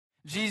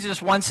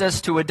Jesus wants us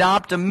to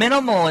adopt a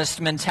minimalist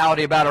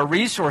mentality about our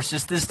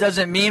resources. This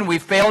doesn't mean we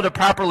fail to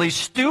properly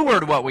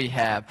steward what we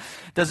have.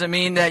 Doesn't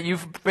mean that you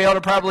fail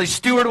to properly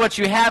steward what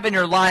you have in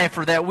your life,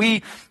 or that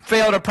we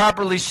fail to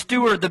properly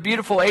steward the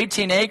beautiful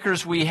 18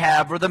 acres we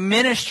have or the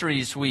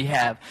ministries we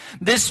have.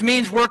 This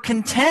means we're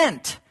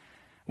content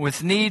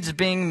with needs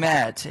being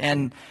met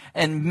and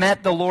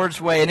met the Lord's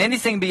way. And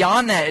anything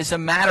beyond that is a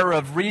matter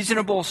of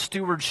reasonable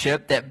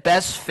stewardship that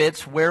best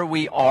fits where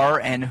we are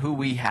and who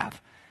we have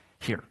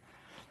here.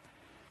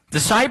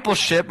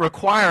 Discipleship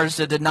requires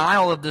a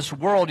denial of this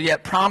world,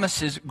 yet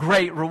promises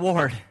great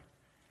reward.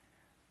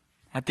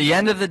 At the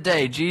end of the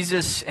day,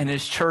 Jesus and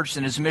His church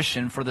and His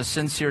mission for the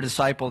sincere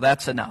disciple,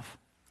 that's enough.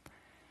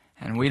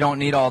 And we don't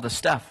need all the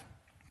stuff.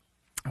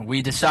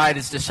 We decide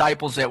as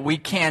disciples that we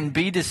can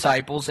be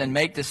disciples and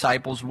make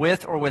disciples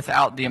with or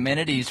without the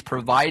amenities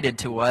provided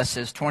to us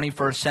as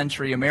 21st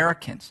century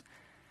Americans.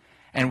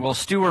 And we'll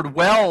steward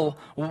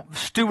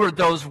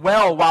those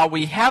well while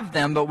we have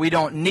them, but we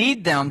don't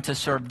need them to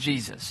serve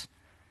Jesus.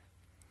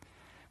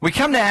 We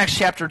come to Acts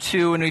chapter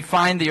 2 and we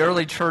find the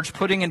early church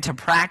putting into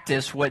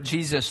practice what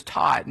Jesus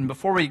taught. And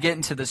before we get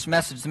into this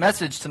message, the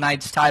message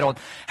tonight is titled,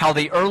 How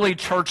the Early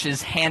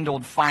Churches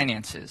Handled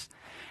Finances.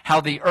 How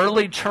the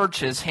early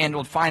churches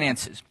handled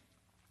finances.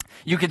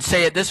 You could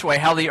say it this way,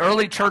 how the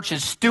early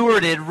churches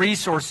stewarded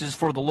resources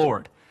for the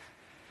Lord.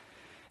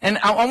 And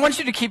I want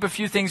you to keep a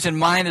few things in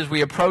mind as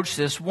we approach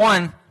this.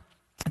 One,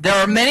 there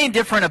are many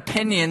different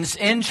opinions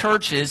in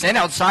churches and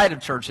outside of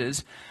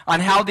churches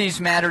on how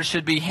these matters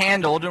should be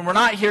handled, and we're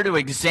not here to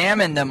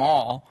examine them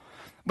all.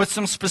 But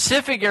some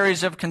specific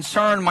areas of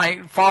concern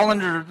might fall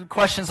under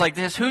questions like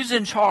this. Who's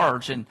in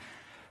charge and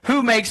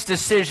who makes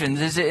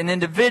decisions? Is it an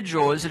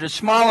individual? Is it a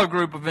smaller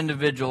group of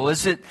individuals?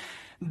 Is it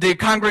the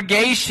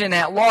congregation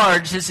at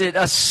large? Is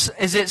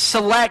it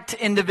select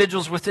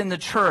individuals within the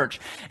church?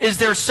 Is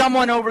there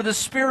someone over the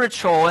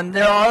spiritual, and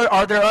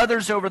are there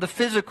others over the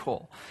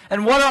physical?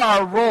 And what are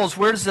our roles?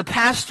 Where does the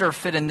pastor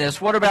fit in this?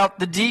 What about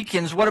the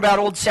deacons? What about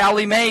old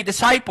Sally Mae,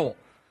 disciple?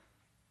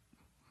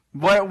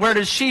 Where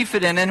does she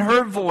fit in and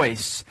her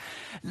voice?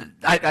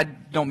 I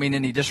don't mean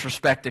any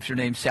disrespect if your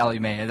name's Sally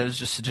Mae. That was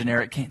just a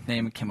generic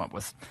name I came up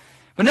with.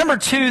 But number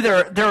two,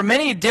 there are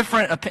many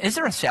different... Is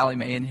there a Sally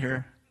Mae in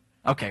here?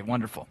 Okay,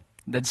 wonderful.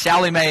 Then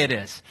Sally Mae it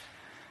is.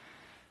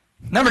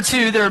 Number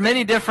two, there are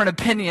many different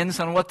opinions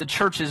on what the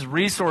church's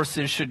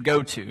resources should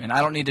go to. And I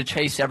don't need to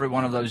chase every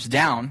one of those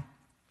down.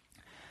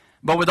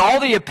 But with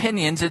all the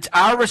opinions, it's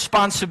our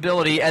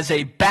responsibility as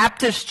a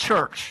Baptist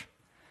church.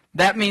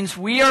 That means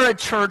we are a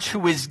church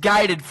who is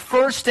guided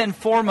first and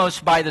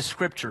foremost by the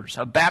Scriptures.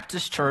 A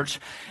Baptist church,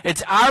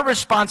 it's our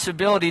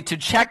responsibility to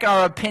check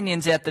our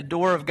opinions at the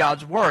door of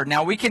God's Word.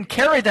 Now, we can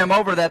carry them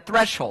over that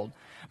threshold,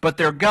 but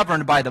they're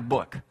governed by the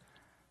book.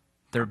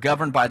 They're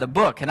governed by the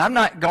book. And I'm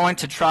not going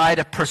to try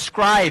to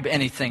prescribe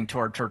anything to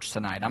our church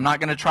tonight. I'm not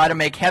going to try to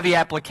make heavy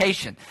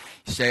application.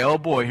 You say, oh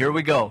boy, here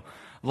we go.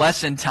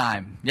 Lesson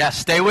time. Yeah,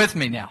 stay with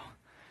me now.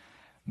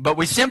 But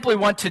we simply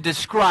want to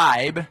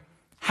describe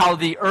how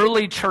the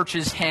early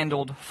churches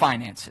handled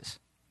finances.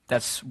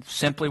 That's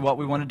simply what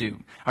we want to do.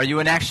 Are you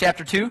in Acts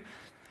chapter 2?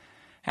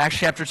 Acts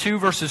chapter 2,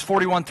 verses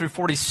 41 through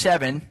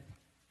 47.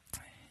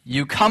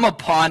 You come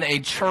upon a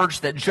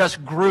church that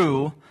just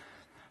grew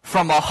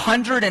from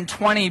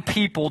 120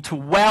 people to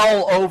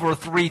well over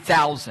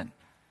 3,000. I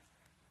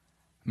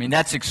mean,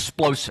 that's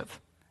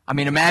explosive. I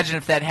mean, imagine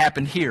if that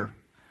happened here.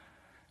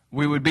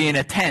 We would be in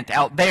a tent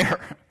out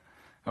there.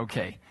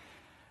 Okay.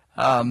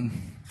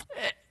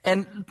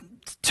 And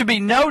to be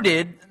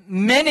noted,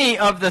 many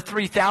of the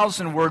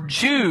 3,000 were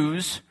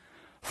Jews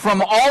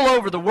from all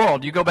over the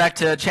world. You go back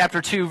to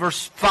chapter 2,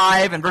 verse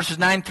 5 and verses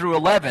 9 through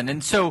 11.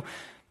 And so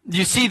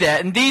you see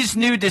that. And these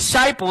new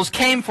disciples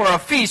came for a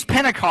feast,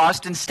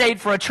 Pentecost, and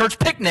stayed for a church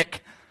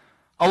picnic,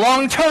 a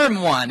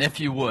long-term one, if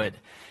you would.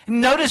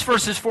 And notice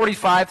verses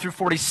 45 through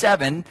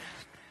 47,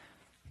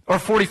 or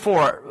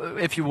 44,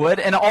 if you would.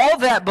 And all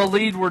that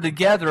believed were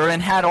together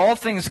and had all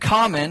things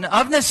common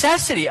of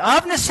necessity.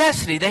 Of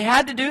necessity, they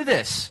had to do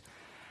this.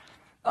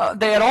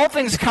 They had all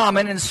things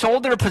common and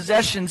sold their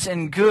possessions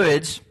and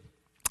goods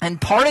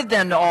and parted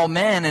them to all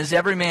men as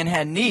every man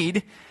had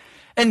need.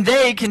 And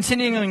they,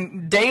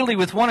 continuing daily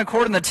with one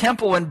accord in the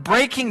temple and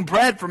breaking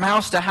bread from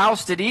house to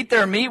house, did eat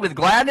their meat with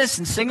gladness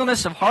and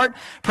singleness of heart,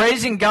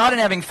 praising God and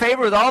having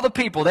favor with all the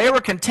people. They were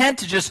content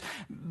to just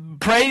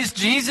praise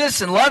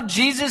Jesus and love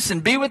Jesus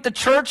and be with the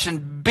church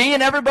and be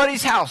in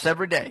everybody's house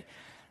every day.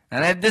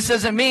 And this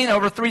doesn't mean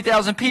over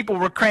 3,000 people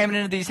were cramming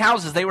into these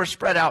houses. They were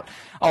spread out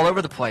all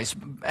over the place,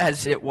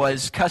 as it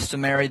was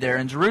customary there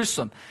in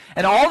Jerusalem.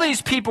 And all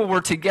these people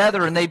were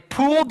together, and they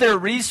pooled their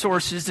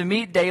resources to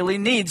meet daily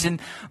needs. And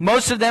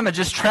most of them had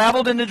just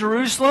traveled into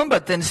Jerusalem,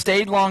 but then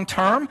stayed long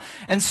term.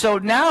 And so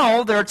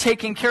now they're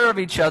taking care of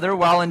each other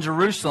while in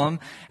Jerusalem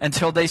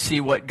until they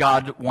see what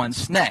God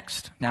wants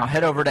next. Now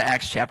head over to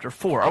Acts chapter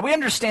 4. Are we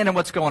understanding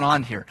what's going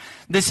on here?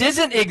 This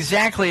isn't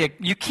exactly,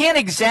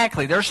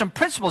 there are some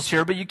principles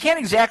here, but you can't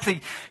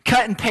exactly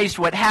cut and paste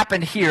what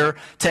happened here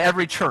to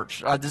every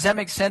church. Does that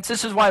make sense?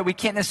 This is why we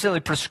can't necessarily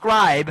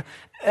prescribe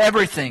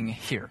everything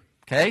here.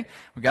 Okay?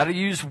 We've got to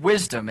use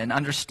wisdom and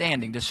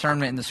understanding,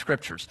 discernment in the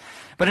Scriptures.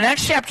 But in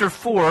Acts chapter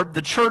 4,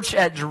 the church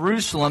at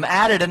Jerusalem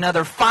added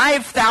another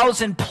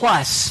 5,000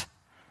 plus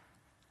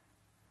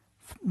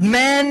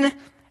men,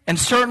 and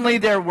certainly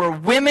there were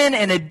women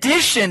in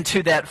addition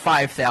to that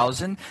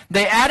 5,000.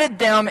 They added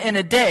them in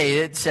a day,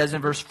 it says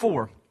in verse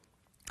 4.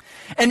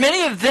 And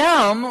many of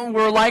them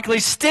were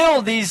likely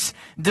still these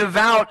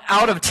devout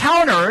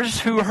out-of-towners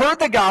who heard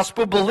the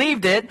gospel,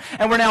 believed it,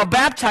 and were now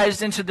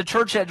baptized into the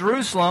church at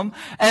Jerusalem,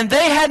 and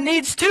they had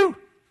needs too.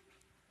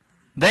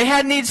 They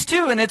had needs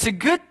too, and it's a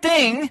good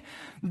thing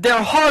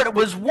their heart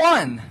was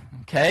one.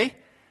 Okay?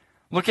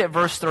 Look at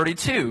verse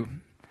 32.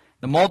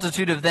 The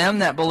multitude of them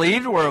that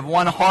believed were of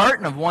one heart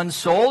and of one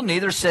soul.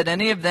 Neither said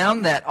any of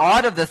them that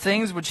aught of the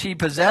things which he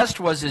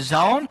possessed was his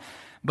own,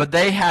 but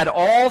they had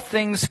all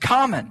things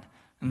common.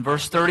 In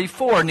verse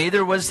 34,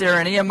 neither was there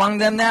any among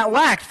them that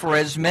lacked, for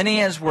as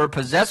many as were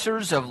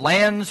possessors of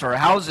lands or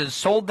houses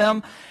sold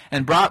them,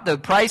 and brought the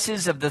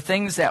prices of the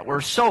things that were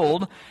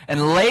sold,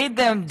 and laid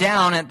them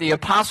down at the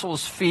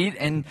apostles' feet,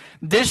 and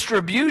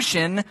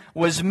distribution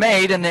was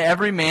made unto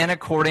every man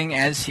according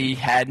as he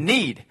had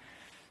need.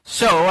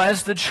 So,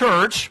 as the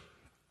church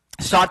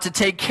sought to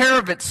take care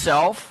of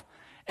itself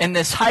in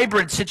this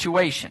hybrid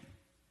situation,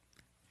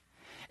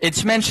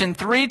 it's mentioned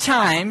 3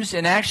 times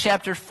in Acts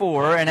chapter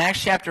 4 and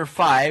Acts chapter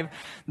 5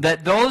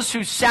 that those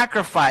who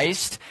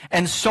sacrificed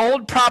and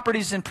sold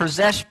properties and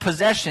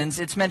possessions,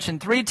 it's mentioned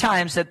 3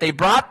 times that they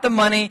brought the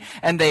money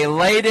and they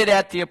laid it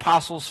at the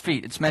apostles'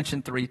 feet. It's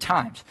mentioned 3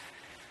 times.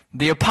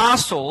 The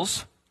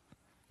apostles,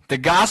 the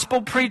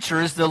gospel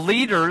preachers, the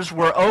leaders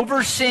were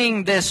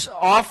overseeing this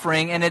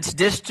offering and its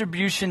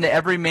distribution to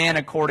every man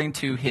according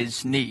to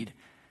his need.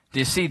 Do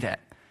you see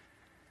that?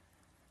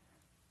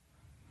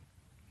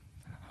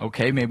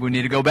 Okay, maybe we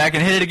need to go back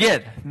and hit it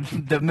again.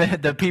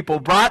 The people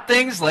brought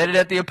things, laid it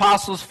at the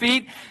apostles'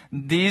 feet.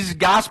 These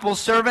gospel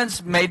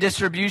servants made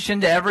distribution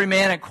to every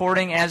man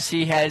according as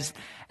he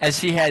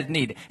had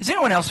need. Is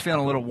anyone else feeling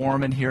a little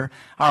warm in here?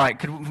 All right,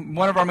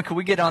 could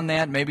we get on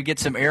that? Maybe get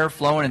some air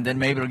flowing, and then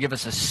maybe it'll give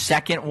us a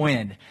second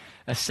wind.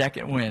 A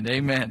second wind.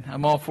 Amen.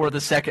 I'm all for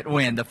the second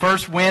wind. The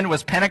first wind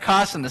was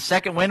Pentecost, and the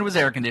second wind was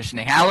air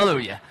conditioning.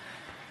 Hallelujah.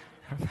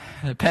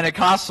 The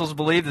Pentecostals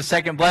believe the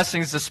second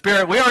blessing is the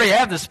Spirit. We already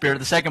have the Spirit.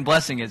 The second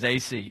blessing is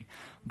AC.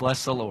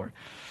 Bless the Lord.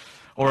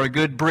 Or a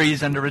good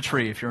breeze under a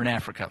tree if you're in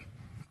Africa.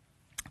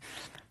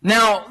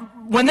 Now,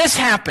 when this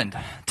happened,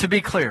 to be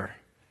clear,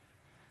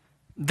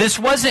 this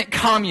wasn't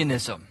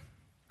communism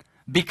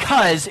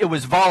because it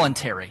was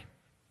voluntary.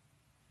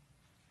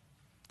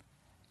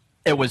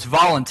 It was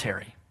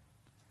voluntary.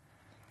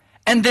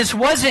 And this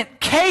wasn't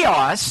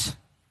chaos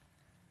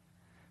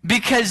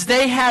because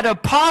they had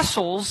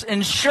apostles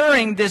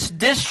ensuring this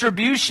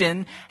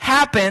distribution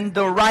happened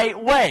the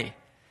right way.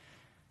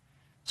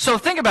 So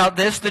think about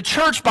this. The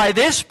church by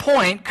this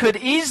point could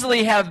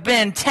easily have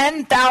been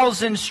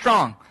 10,000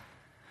 strong.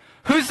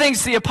 Who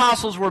thinks the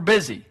apostles were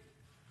busy?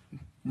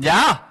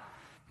 Yeah,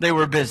 they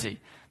were busy.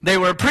 They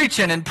were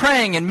preaching and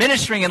praying and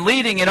ministering and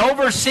leading and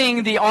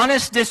overseeing the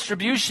honest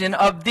distribution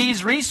of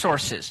these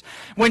resources.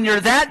 When you're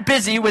that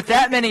busy with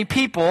that many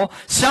people,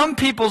 some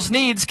people's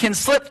needs can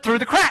slip through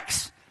the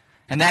cracks.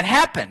 And that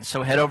happened.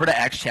 So head over to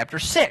Acts chapter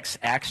 6.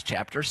 Acts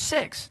chapter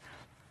 6.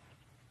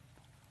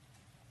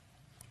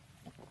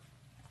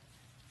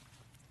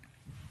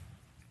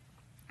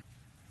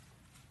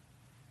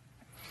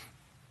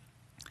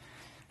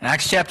 In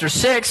Acts chapter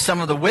 6,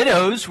 some of the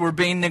widows were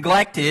being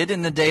neglected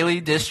in the daily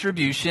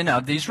distribution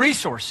of these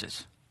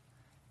resources.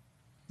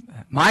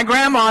 My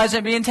grandma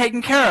isn't being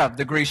taken care of,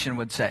 the Grecian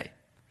would say.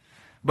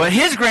 But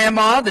his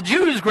grandma, the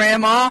Jew's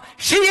grandma,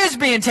 she is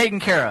being taken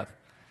care of.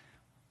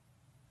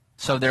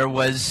 So there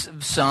was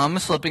some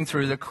slipping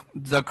through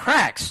the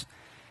cracks.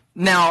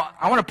 Now,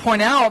 I want to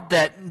point out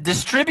that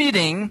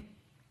distributing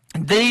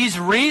these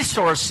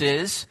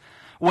resources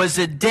was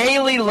a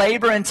daily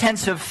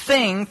labor-intensive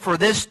thing for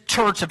this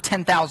church of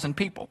 10,000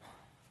 people.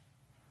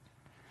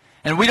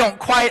 And we don't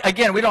quite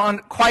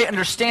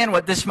understand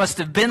what this must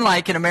have been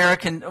like in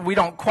American, we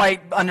don't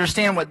quite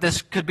understand what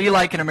this could be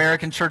like in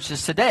American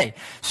churches today.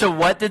 So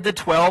what did the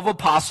 12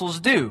 apostles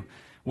do?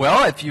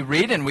 Well, if you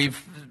read, and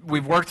we've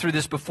worked through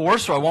this before,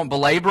 so I won't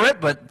belabor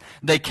it, but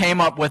they came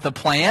up with a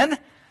plan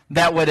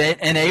that would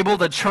enable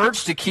the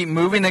church to keep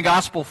moving the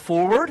gospel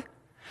forward.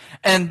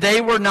 And they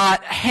were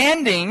not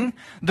handing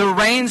the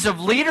reins of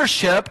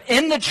leadership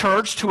in the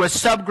church to a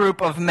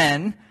subgroup of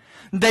men.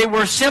 They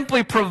were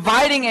simply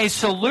providing a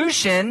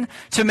solution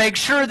to make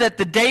sure that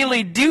the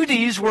daily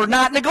duties were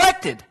not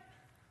neglected.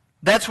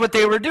 That's what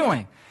they were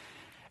doing.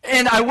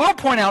 And I will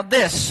point out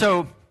this.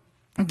 So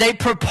they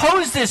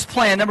proposed this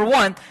plan. Number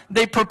one,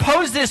 they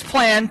proposed this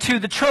plan to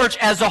the church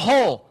as a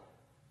whole.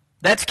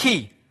 That's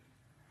key.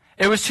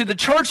 It was to the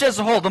church as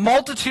a whole. The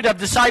multitude of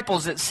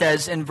disciples, it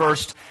says in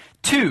verse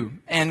 2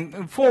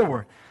 and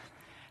forward.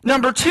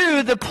 Number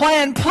 2, the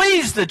plan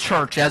pleased the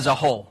church as a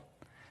whole.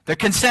 The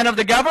consent of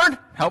the governed,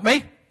 help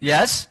me,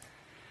 Yes?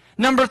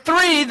 Number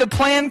 3, the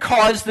plan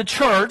caused the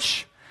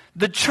church.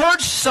 The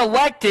church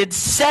selected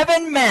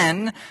 7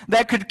 men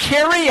that could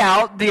carry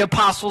out the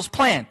apostles'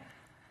 plan.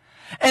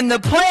 And the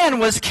plan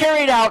was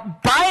carried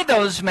out by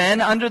those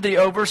men under the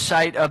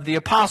oversight of the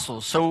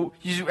apostles. So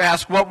you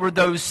ask, what were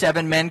those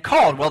 7 men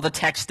called? Well, the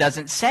text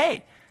doesn't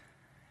say.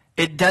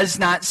 It does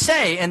not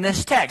say in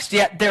this text.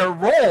 Yet their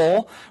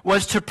role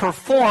was to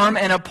perform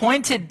an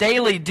appointed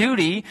daily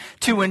duty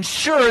to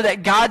ensure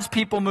that God's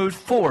people moved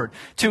forward,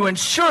 to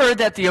ensure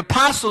that the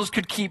apostles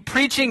could keep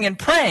preaching and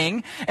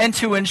praying, and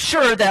to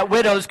ensure that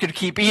widows could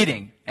keep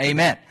eating.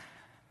 Amen.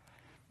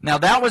 Now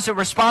that was a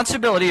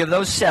responsibility of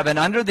those 7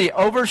 under the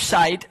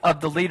oversight of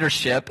the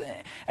leadership,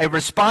 a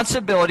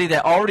responsibility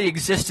that already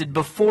existed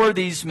before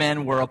these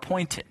men were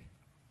appointed.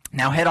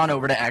 Now head on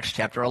over to Acts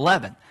chapter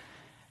 11.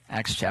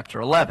 Acts chapter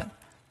 11.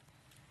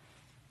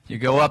 You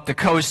go up the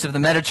coast of the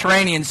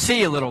Mediterranean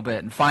Sea a little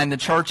bit and find the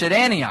church at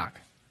Antioch.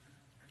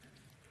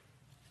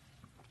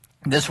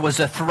 This was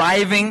a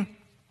thriving,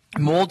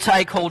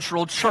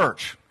 multicultural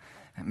church.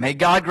 May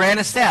God grant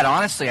us that.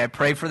 Honestly, I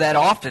pray for that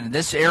often. In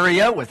this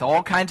area, with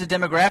all kinds of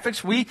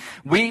demographics,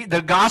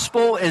 the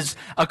gospel is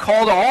a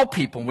call to all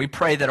people. We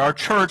pray that our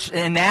church,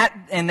 in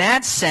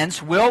that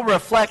sense, will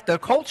reflect the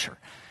culture.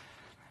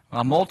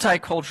 A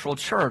multicultural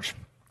church.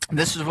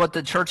 This is what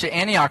the church at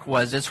Antioch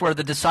was. It's where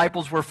the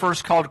disciples were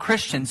first called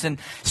Christians. And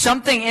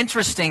something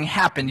interesting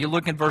happened. You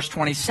look at verse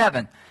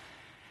 27.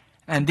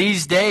 And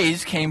these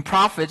days came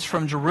prophets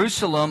from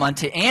Jerusalem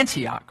unto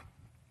Antioch.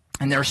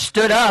 And there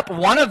stood up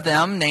one of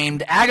them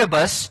named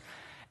Agabus,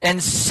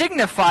 and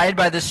signified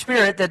by the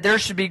Spirit that there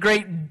should be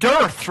great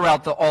dearth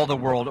throughout all the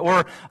world,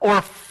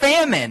 or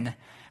famine,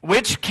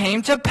 which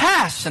came to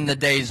pass in the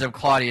days of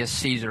Claudius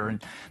Caesar.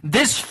 And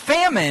this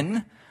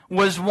famine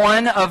was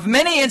one of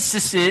many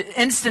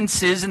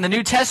instances in the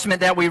New Testament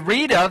that we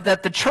read of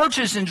that the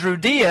churches in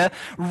Judea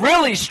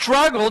really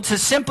struggled to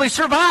simply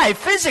survive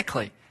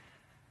physically.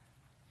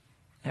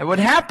 It would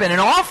happen,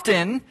 and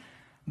often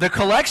the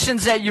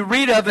collections that you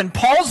read of in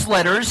Paul's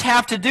letters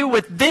have to do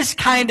with this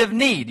kind of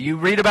need. You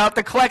read about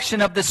the collection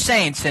of the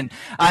saints, and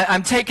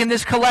I'm taking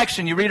this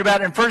collection. You read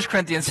about it in 1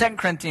 Corinthians, 2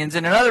 Corinthians,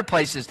 and in other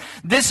places.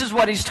 This is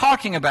what he's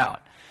talking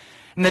about.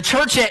 In the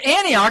church at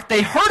Antioch,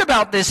 they heard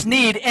about this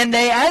need, and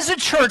they, as a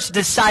church,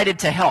 decided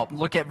to help.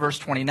 Look at verse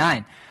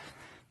 29.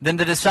 Then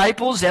the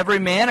disciples, every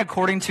man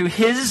according to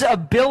his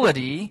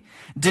ability,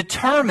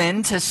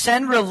 determined to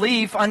send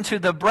relief unto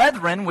the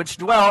brethren which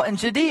dwell in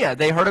Judea.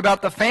 They heard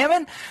about the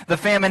famine. The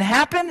famine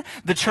happened.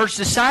 The church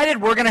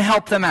decided we're going to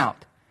help them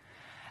out.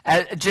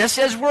 Just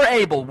as we're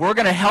able, we're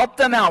going to help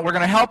them out. We're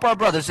going to help our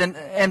brothers.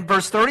 And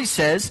verse 30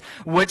 says,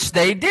 which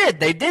they did.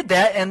 They did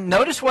that, and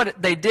notice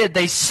what they did.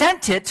 They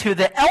sent it to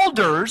the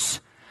elders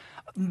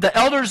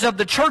of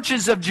the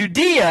churches of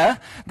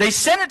Judea. They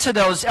sent it to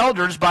those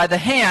elders by the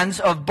hands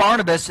of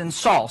Barnabas and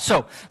Saul.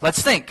 So,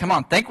 let's think. Come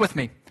on, think with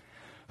me.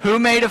 Who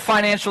made a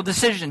financial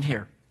decision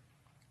here?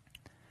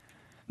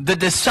 The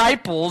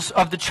disciples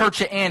of the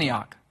church at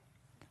Antioch.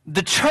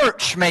 The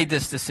church made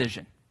this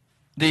decision.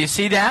 Do you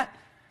see that?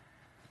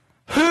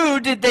 Who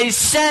did they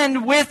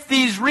send with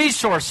these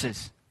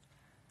resources?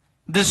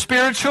 The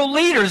spiritual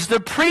leaders, the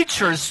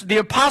preachers, the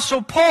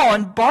Apostle Paul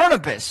and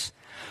Barnabas.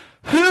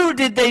 Who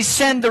did they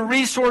send the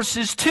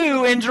resources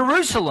to in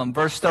Jerusalem?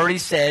 Verse 30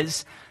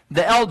 says,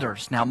 the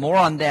elders. Now, more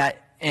on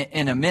that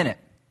in a minute.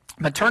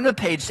 But turn the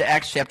page to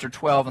Acts chapter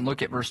 12 and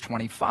look at verse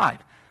 25.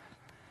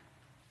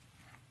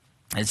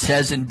 It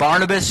says, and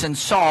Barnabas and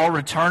Saul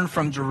returned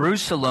from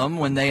Jerusalem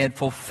when they had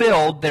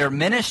fulfilled their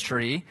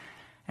ministry,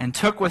 and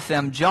took with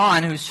them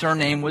John, whose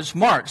surname was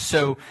Mark.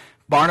 So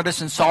Barnabas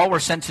and Saul were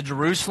sent to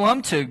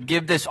Jerusalem to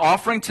give this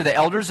offering to the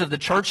elders of the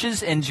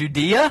churches in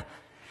Judea.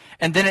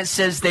 And then it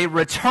says they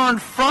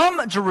returned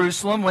from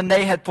Jerusalem when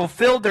they had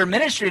fulfilled their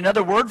ministry.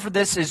 Another word for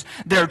this is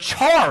their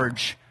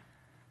charge.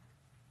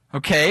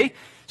 Okay?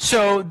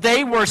 So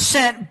they were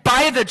sent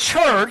by the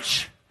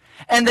church,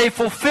 and they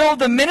fulfilled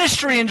the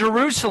ministry in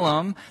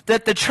Jerusalem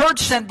that the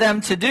church sent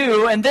them to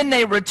do, and then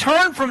they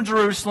returned from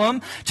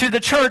Jerusalem to the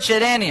church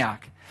at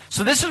Antioch.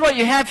 So this is what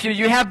you have here.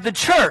 You have the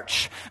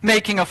church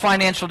making a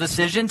financial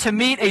decision to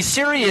meet a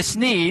serious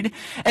need,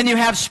 and you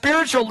have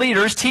spiritual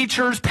leaders,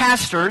 teachers,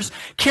 pastors,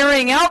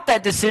 carrying out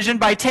that decision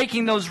by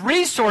taking those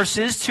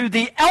resources to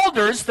the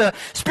elders, the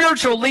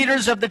spiritual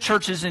leaders of the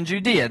churches in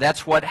Judea.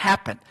 That's what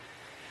happened.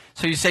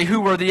 So you say,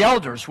 who were the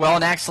elders? Well,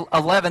 in Acts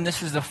 11,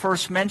 this is the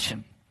first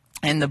mention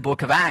in the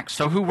book of Acts.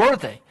 So who were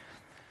they?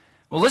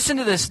 Well, listen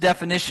to this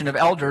definition of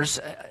elders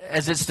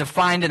as it's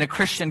defined in a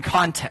Christian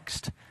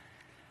context.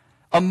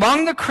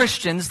 Among the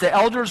Christians, the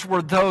elders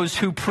were those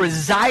who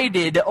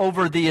presided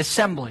over the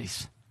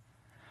assemblies,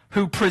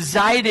 who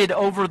presided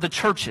over the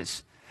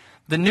churches.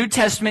 The New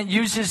Testament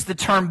uses the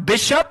term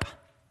bishop,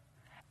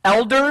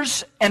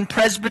 elders, and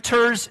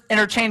presbyters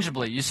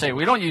interchangeably. You say,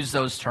 we don't use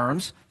those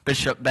terms.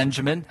 Bishop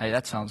Benjamin. Hey,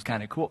 that sounds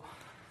kind of cool.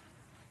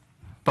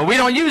 But we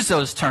don't use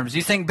those terms.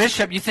 You think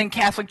bishop, you think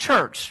Catholic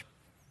Church.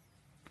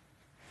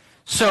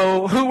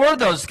 So who were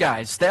those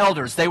guys? The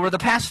elders. They were the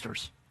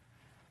pastors.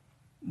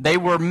 They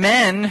were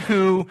men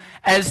who,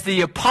 as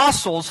the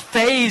apostles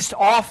phased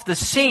off the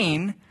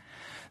scene,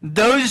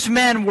 those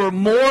men were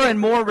more and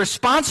more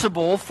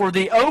responsible for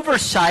the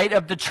oversight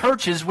of the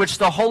churches which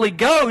the Holy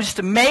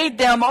Ghost made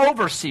them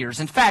overseers.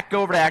 In fact,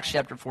 go over to Acts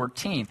chapter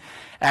 14.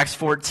 Acts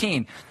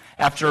 14.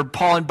 After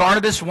Paul and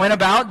Barnabas went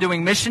about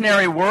doing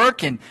missionary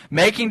work and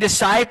making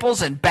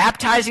disciples and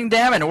baptizing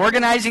them and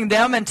organizing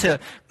them into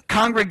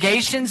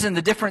congregations in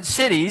the different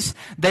cities,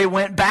 they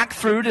went back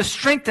through to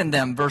strengthen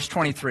them, verse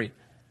 23.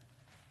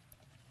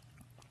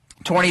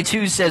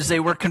 22 says they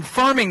were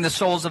confirming the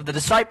souls of the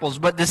disciples,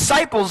 but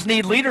disciples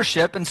need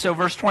leadership, and so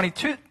verse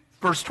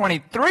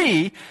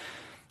 23,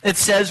 it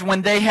says,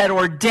 when they had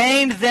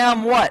ordained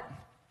them what?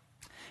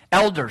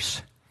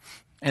 Elders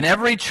in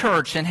every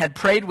church, and had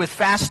prayed with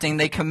fasting,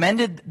 they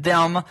commended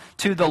them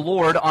to the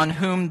Lord on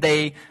whom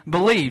they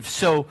believed.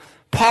 So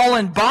Paul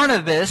and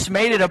Barnabas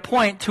made it a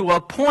point to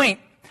appoint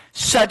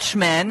such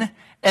men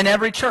in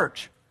every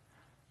church.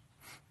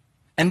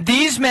 And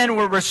these men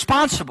were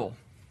responsible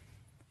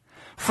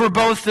for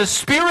both the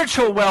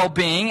spiritual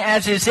well-being,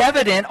 as is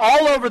evident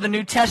all over the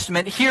New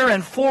Testament, here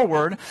and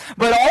forward,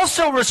 but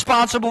also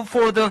responsible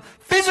for the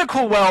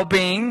physical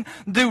well-being,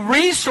 the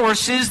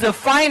resources, the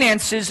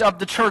finances of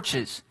the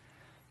churches.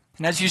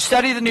 And as you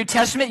study the New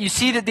Testament, you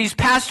see that these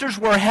pastors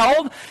were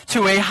held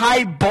to a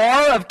high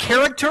bar of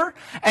character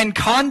and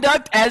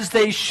conduct, as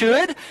they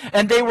should,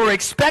 and they were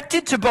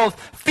expected to both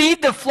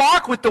feed the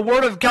flock with the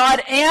Word of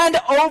God and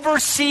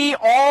oversee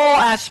all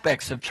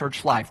aspects of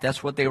church life.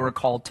 That's what they were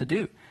called to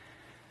do.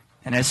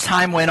 And as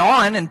time went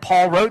on, and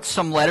Paul wrote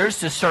some letters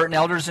to certain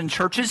elders in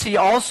churches, he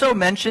also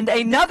mentioned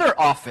another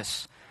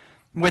office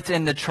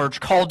within the church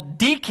called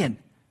deacon.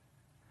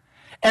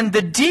 And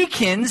the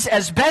deacons,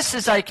 as best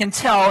as I can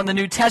tell in the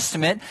New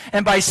Testament,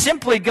 and by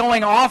simply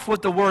going off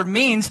what the word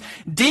means,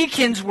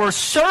 deacons were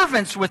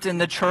servants within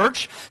the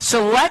church,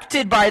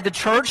 selected by the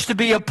church to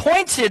be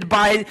appointed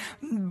by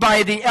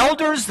the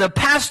elders, the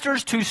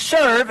pastors, to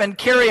serve and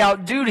carry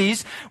out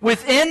duties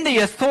within the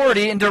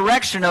authority and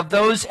direction of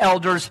those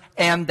elders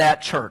and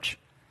that church.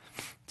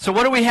 So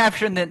what do we have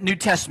here in the New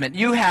Testament?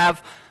 You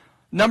have,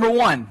 number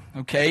one,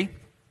 okay,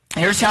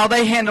 here's how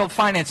they handled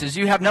finances.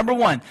 You have, number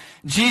one,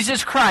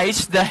 Jesus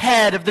Christ, the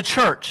head of the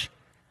church.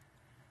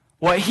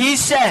 What he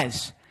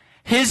says,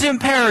 his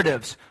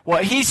imperatives,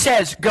 what he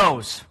says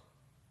goes.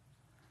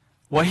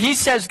 What he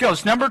says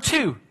goes. Number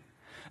two,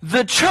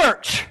 the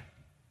church.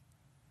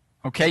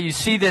 Okay, you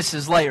see this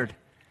is layered.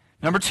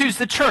 Number two is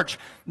the church.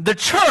 The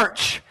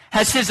church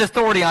has his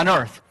authority on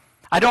earth.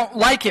 I don't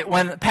like it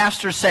when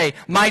pastors say,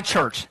 my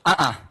church.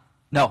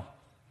 No.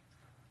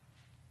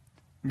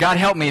 God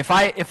help me.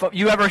 If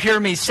you ever hear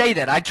me say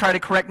that, I try to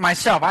correct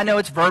myself. I know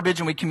it's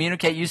verbiage and we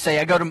communicate. You say,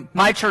 I go to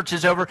my church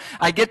is over.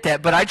 I get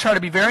that. But I try to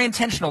be very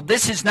intentional.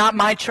 This is not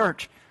my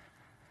church.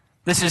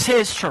 This is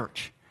his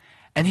church.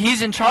 And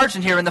he's in charge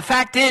in here. And the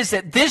fact is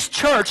that this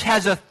church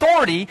has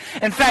authority.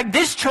 In fact,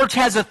 this church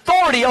has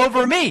authority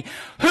over me.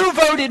 Who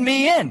voted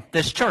me in?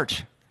 This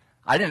church.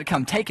 I didn't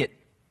come take it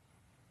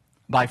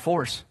by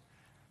force.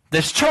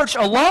 This church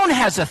alone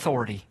has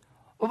authority.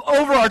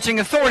 Overarching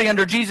authority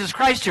under Jesus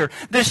Christ here.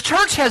 This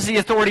church has the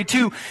authority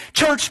to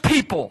church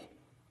people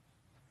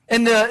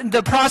in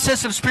the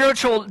process of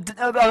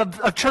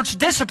of church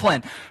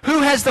discipline.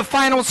 Who has the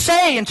final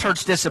say in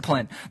church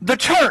discipline? The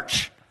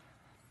church.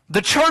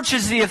 The church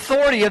is the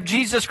authority of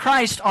Jesus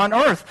Christ on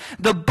earth.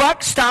 The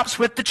buck stops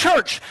with the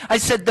church. I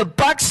said the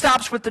buck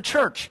stops with the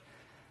church.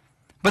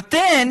 But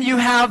then you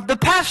have the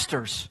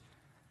pastors.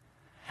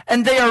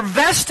 And they are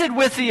vested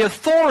with the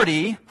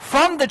authority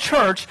from the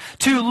church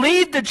to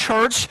lead the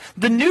church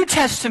the New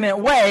Testament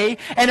way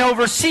and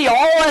oversee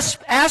all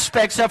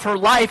aspects of her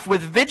life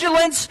with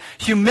vigilance,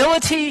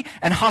 humility,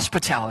 and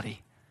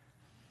hospitality.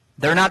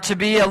 They're not to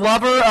be a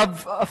lover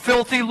of a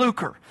filthy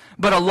lucre,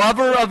 but a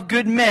lover of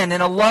good men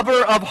and a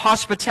lover of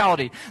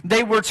hospitality.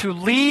 They were to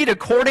lead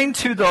according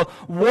to the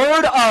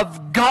Word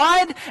of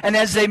God, and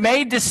as they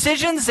made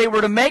decisions, they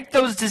were to make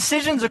those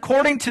decisions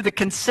according to the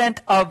consent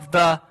of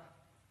the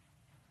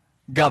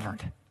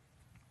governed,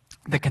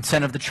 the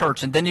consent of the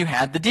church. And then you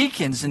had the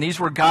deacons, and these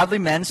were godly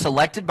men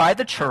selected by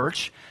the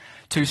church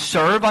to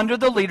serve under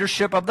the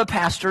leadership of the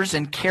pastors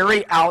and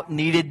carry out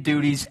needed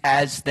duties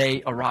as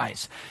they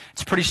arise.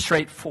 It's pretty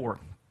straightforward.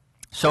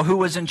 So who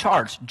was in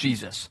charge?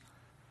 Jesus.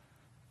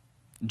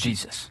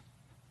 Jesus.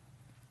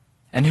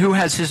 And who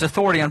has his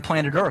authority on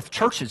planet Earth?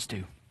 Churches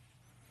do.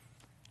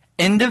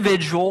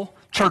 Individual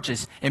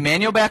churches.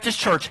 Emmanuel Baptist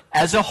Church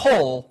as a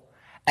whole,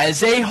 has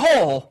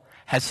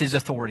his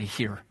authority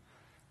here.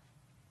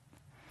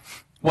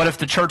 What if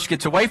the church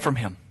gets away from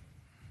him?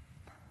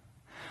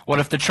 What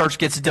if the church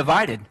gets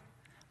divided?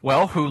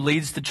 Well, who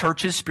leads the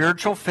church's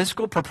spiritual,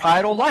 physical,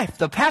 proprietal life?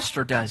 The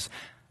pastor does.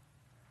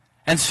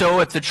 And so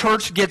if the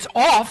church gets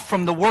off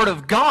from the Word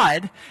of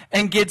God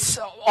and gets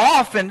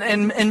off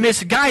and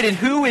misguided,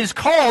 who is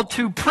called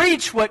to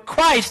preach what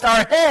Christ,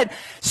 our head,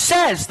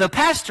 says? The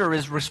pastor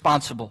is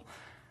responsible.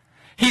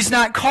 He's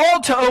not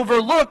called to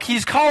overlook,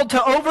 he's called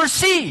to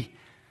oversee.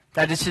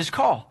 That is his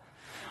call.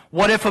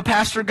 What if a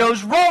pastor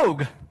goes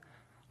rogue?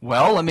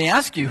 Well, let me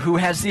ask you, who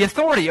has the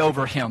authority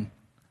over him?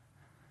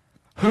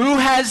 Who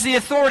has the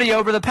authority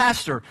over the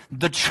pastor?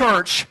 The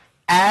church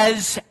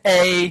as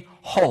a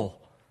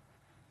whole.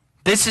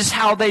 This is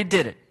how they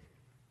did it.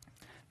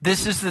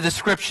 This is the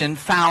description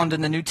found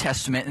in the New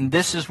Testament, and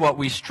this is what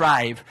we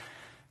strive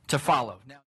to follow. Now,